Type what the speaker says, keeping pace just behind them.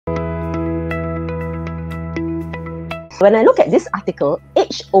When I look at this article,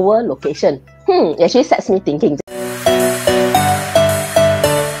 age over location, it actually sets me thinking.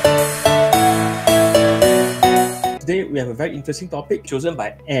 Today we have a very interesting topic chosen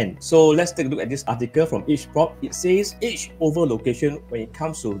by Anne. So let's take a look at this article from HProp. It says age over location when it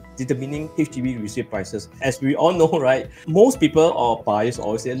comes to determining HDB resale prices. As we all know, right, most people or buyers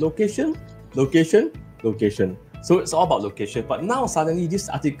always say location, location, location. So it's all about location. But now suddenly this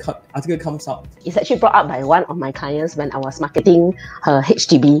article comes out. It's actually brought up by one of my clients when I was marketing her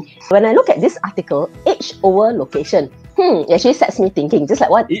HDB. When I look at this article, age over location, it actually sets me thinking, just like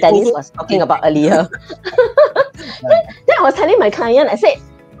what Dennis was talking about earlier. Then I was telling my client, I said,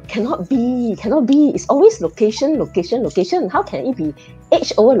 cannot be. It's always location, location, location. How can it be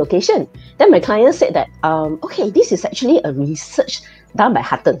age over location? Then my client said that, okay, this is actually a research done by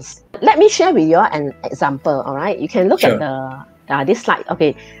Huttons. Let me share with you an example, all right? You can look at the this slide.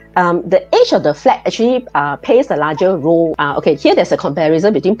 Okay, the age of the flat actually plays a larger role. Okay, here there's a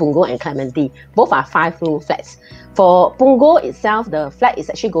comparison between Punggol and Clementi. Both are 5-room flats. For Punggol itself, the flat is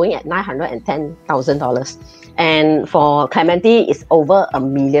actually going at $910,000. And for Clementi, it's over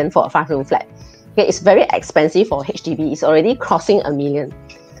 $1 million for a 5-room flat. Okay, it's very expensive for HDB. It's already crossing $1 million.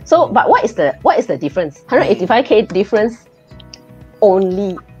 So, but what is the difference? 185K difference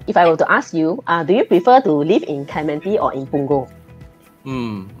only. If I were to ask you, do you prefer to live in Clementi or in Punggol?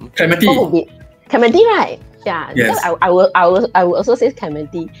 Clementi. Clementi, right? Yeah. Yes. I will also say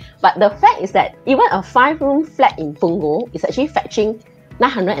Clementi. But the fact is that even a 5-room flat in Punggol is actually fetching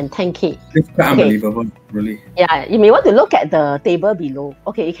 910K. It's quite unbelievable, really. Yeah, you may want to look at the table below.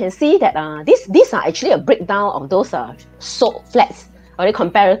 Okay, you can see that these are actually a breakdown of those sold flats, already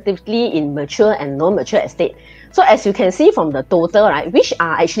comparatively in mature and non-mature estate. So as you can see from the total, right, which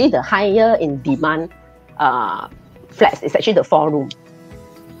are actually the higher in demand flats, it's actually the 4-room,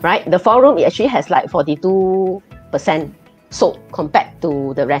 right? The 4-room, it actually has like 42% sold compared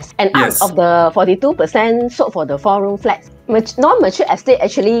to the rest. And out of the 42% sold for the 4-room flats, non-mature estate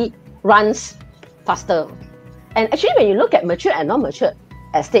actually runs faster. And actually, when you look at mature and non-mature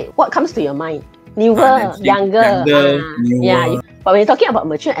estate, what comes to your mind? Newer, younger. Newer. Yeah. But when you're talking about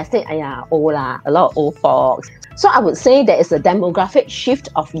mature estate, old lah, a lot of old folks. So I would say there is a demographic shift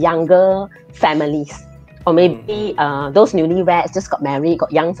of younger families. Or maybe those newlyweds just got married,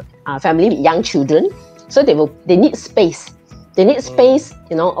 got young family with young children. So they need space. They need space,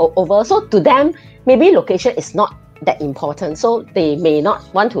 over. So to them, maybe location is not that important. So they may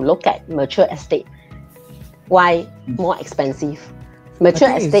not want to look at mature estate. Why? More expensive.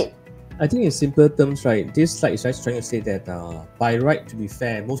 Mature estate. I think in simple terms, right, this slide is just trying to say that by right, to be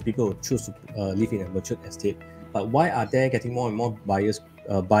fair, most people will choose to live in a mature estate. But why are there getting more and more buyers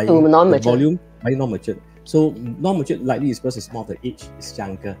buying volume buying non-mature? So non-mature likely is because it's more of the age, it's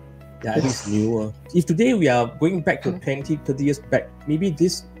younger. Yeah, at least newer. If today we are going back to 20, 30 years back, maybe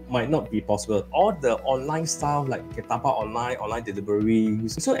this might not be possible. All the online stuff like you can tap out online delivery.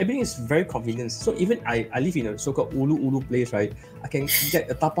 So everything is very convenient. So even I live in a so-called ulu place, right? I can get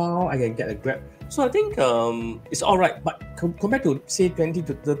a tap out, I can get a Grab. So I think it's all right. But compared to say 20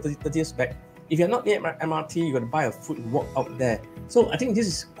 to 30 years back, if you're not near MRT, you got to buy a food and walk out there. So I think this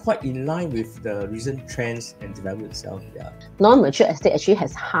is quite in line with the recent trends and development itself. Yeah. Non-mature estate actually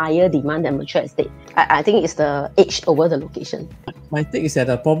has higher demand than mature estate. I think it's the age over the location. My take is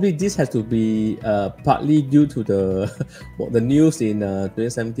that probably this has to be partly due to the news in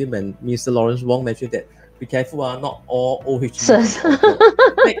 2017 when Mr. Lawrence Wong mentioned that be careful, not all OHD.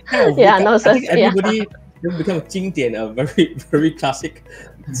 I think everybody will become a 经典, a very, very classic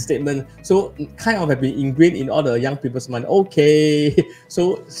statement. So kind of have been ingrained in all the young people's mind. Okay,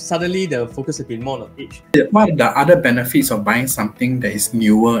 so suddenly the focus has been more on age. What are the other benefits of buying something that is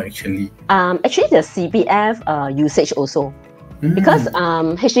newer actually? Actually the CPF usage also. Because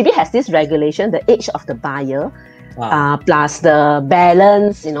HDB has this regulation, the age of the buyer, plus the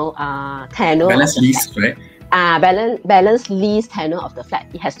balance, tenure. Balance lease, right? Balance lease tenure of the flat.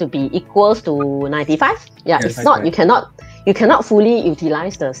 It has to be equals to 95. Yeah, yes, if not, you cannot fully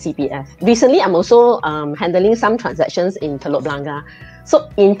utilize the CPF. Recently, I'm also handling some transactions in Telok Blangah. So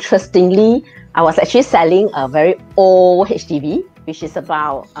interestingly, I was actually selling a very old HDB, which is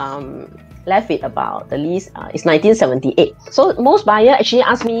about left with about the lease is 1978. So most buyers actually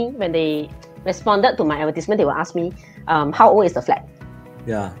asked me when they responded to my advertisement, they will ask me, how old is the flat?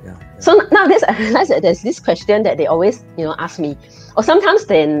 Yeah. So nowadays I realize that there's this question that they always, ask me. Or sometimes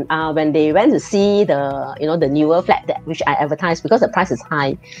then when they went to see the, the newer flat which I advertise because the price is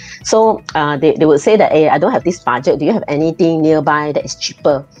high. So they would say that, hey, I don't have this budget. Do you have anything nearby that is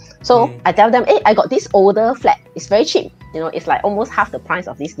cheaper? So I tell them, hey, I got this older flat. It's very cheap. It's like almost half the price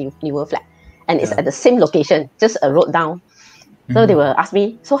of this newer flat. and it's at the same location, just a road down. So they will ask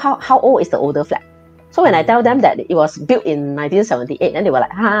me, so how old is the older flat? So when I tell them that it was built in 1978, then they were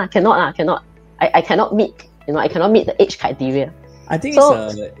like, cannot. I cannot meet, I cannot meet the age criteria. I think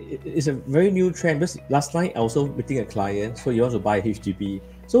it's a very new trend, because last night I also meeting a client, so he wants to buy a HDB.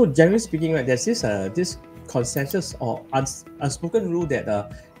 So generally speaking, right, there's this consensus or unspoken rule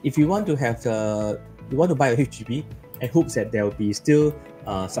that if you want to buy a HDB and hopes that there will be still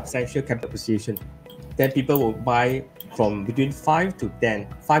substantial capital appreciation, then people will buy from between 5 to 10.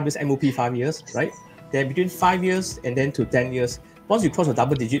 5 years MOP, 5 years, right? Then between 5 years and then to 10 years. Once you cross a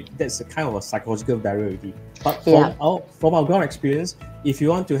double digit, that's a kind of a psychological barrier already. But from our ground experience, if you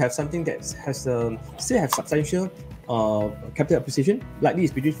want to have something that has still have substantial capital appreciation, likely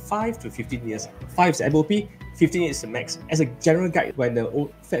it's between 5 to 15 years. 5 is MOP, 15 years is the max. As a general guide, when the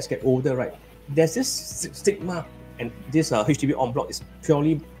old flats get older, right, there's this stigma, and this HDB en bloc is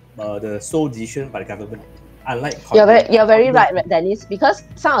purely the sole decision by the government. Unlike you're very right, Dennis, because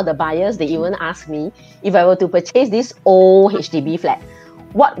some of the buyers, they even ask me, if I were to purchase this old HDB flat,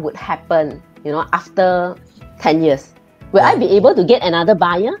 what would happen, after 10 years? Will I be able to get another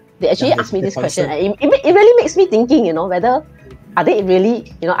buyer? They actually ask me this question. It really makes me thinking, whether are they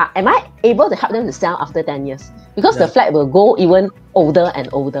really, am I able to help them to sell after 10 years? Because the flat will go even older and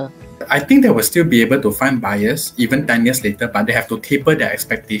older. I think they will still be able to find buyers even 10 years later, but they have to taper their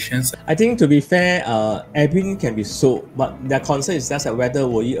expectations. I think, to be fair, everything can be sold, but their concern is just whether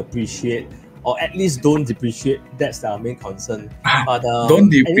will you appreciate or at least don't depreciate. That's the main concern. But don't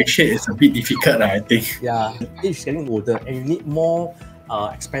depreciate is a bit difficult, I think. Yeah, age is getting older and you need more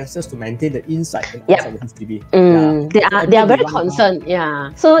expenses to maintain the inside and outside of HDB. They are very concerned.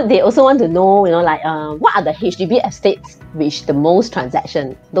 So they also want to know, what are the HDB estates which the most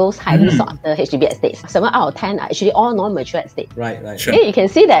transaction, those highly sought after HDB estates. 7 out of 10 are actually all non-mature estates. Right. Sure. Okay, you can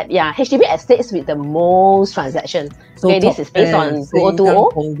see that HDB estates with the most transaction. So this is based on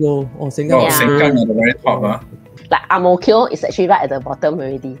 2020. Sengkang at the very top. Like Ang Mo Kio is actually right at the bottom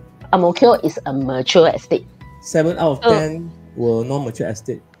already. Ang Mo Kio is a mature estate. 7 out of 10 were non-mature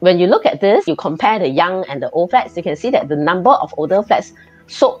estate. When you look at this, you compare the young and the old flats, you can see that the number of older flats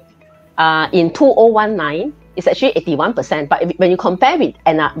sold in 2019 is actually 81%. But when you compare with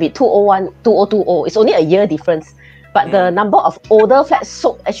 2020, it's only a year difference. But the number of older flats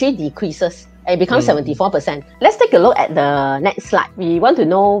sold actually decreases. It becomes 74%. Let's take a look at the next slide. We want to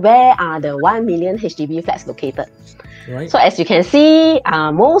know where are the 1 million HDB flats located. Right. So as you can see,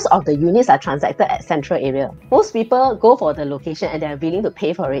 most of the units are transacted at central area. Most people go for the location and they are willing to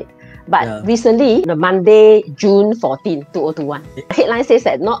pay for it. But recently, the Monday, June 14, 2021, the headline says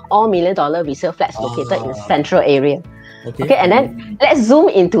that not all $1 million resale flats located in central area. Okay, and then let's zoom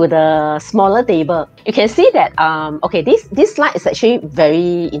into the smaller table. You can see that, this slide is actually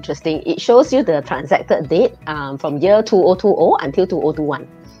very interesting. It shows you the transacted date from year 2020 until 2021.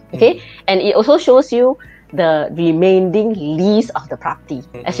 Okay, and it also shows you the remaining lease of the property.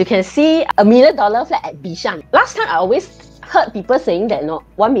 As you can see, $1 million flat at Bishan. Last time I always heard people saying that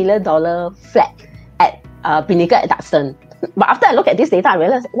 $1 million flat at Pinnacle at Duxton. But after I look at this data, I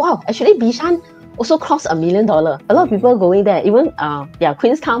realized, wow, actually Bishan also crossed $1 million. A lot of people going there, even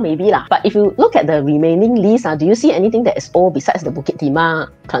Queenstown maybe lah. But if you look at the remaining lease, do you see anything that is old besides the Bukit Timah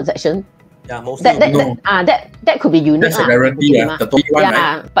transaction? Yeah, mostly that could be unique. That's a rarity, the 21,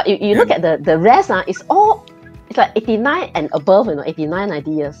 right? But you look at the rest, it's like 89 and above, 89,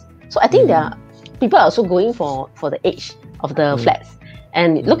 90 years. So I think people are also going for the age of the flats.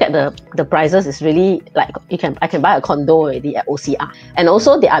 And look at the prices, is really like I can buy a condo already at OCR. And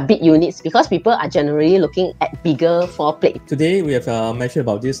also there are big units because people are generally looking at bigger floor plate. Today we have mentioned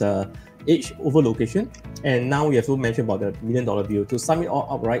about this age over location, and now we have to mention about the $1 million view. To sum it all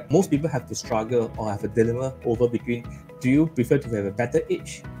up, right, most people have to struggle or have a dilemma over between, do you prefer to have a better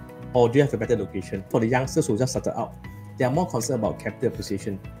age or do you have a better location? For the youngsters who just started out, they are more concerned about capital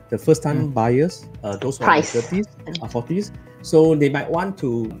appreciation. The first-time buyers, those who are in their 30s or 40s, so they might want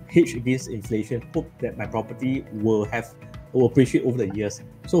to hedge against inflation, hope that my property will appreciate over the years.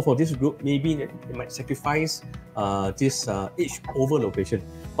 So for this group, maybe they might sacrifice this age over location.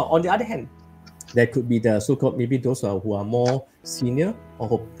 But on the other hand, there could be the so-called maybe those who are more senior or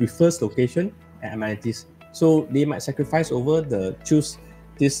who prefers location and amenities. So they might sacrifice choose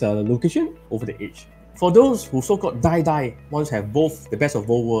this location over the age. For those who so-called die want to have both, the best of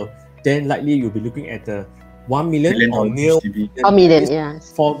both worlds, then likely you'll be looking at the 1 million or near 1 million,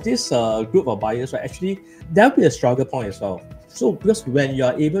 yes. For this group of buyers, right, actually there'll be a struggle point as well. So because when you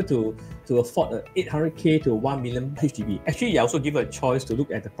are able to afford a 800k to 1 million HDB, actually you also give a choice to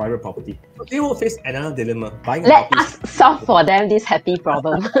look at the private property. They will face another dilemma. Let us solve for them this happy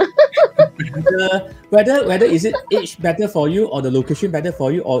problem. whether is it age better for you or the location better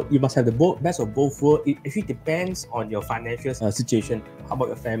for you, or you must have the best of both worlds. It actually depends on your financial situation. How about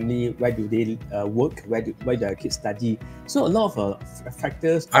your family? Where do they work? Where do their kids study? So a lot of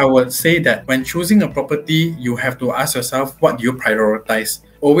factors. I would say that when choosing a property, you have to ask yourself, what do you prioritize?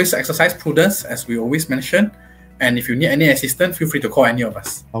 Always exercise prudence, as we always mention. And if you need any assistance, feel free to call any of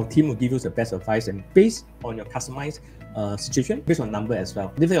us. Our team will give you the best advice, and based on your customized situation, based on number as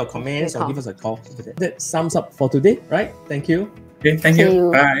well. Leave your comments or give us a call. That sums up for today, right? Thank you. Okay, thank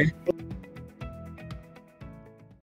you. Bye.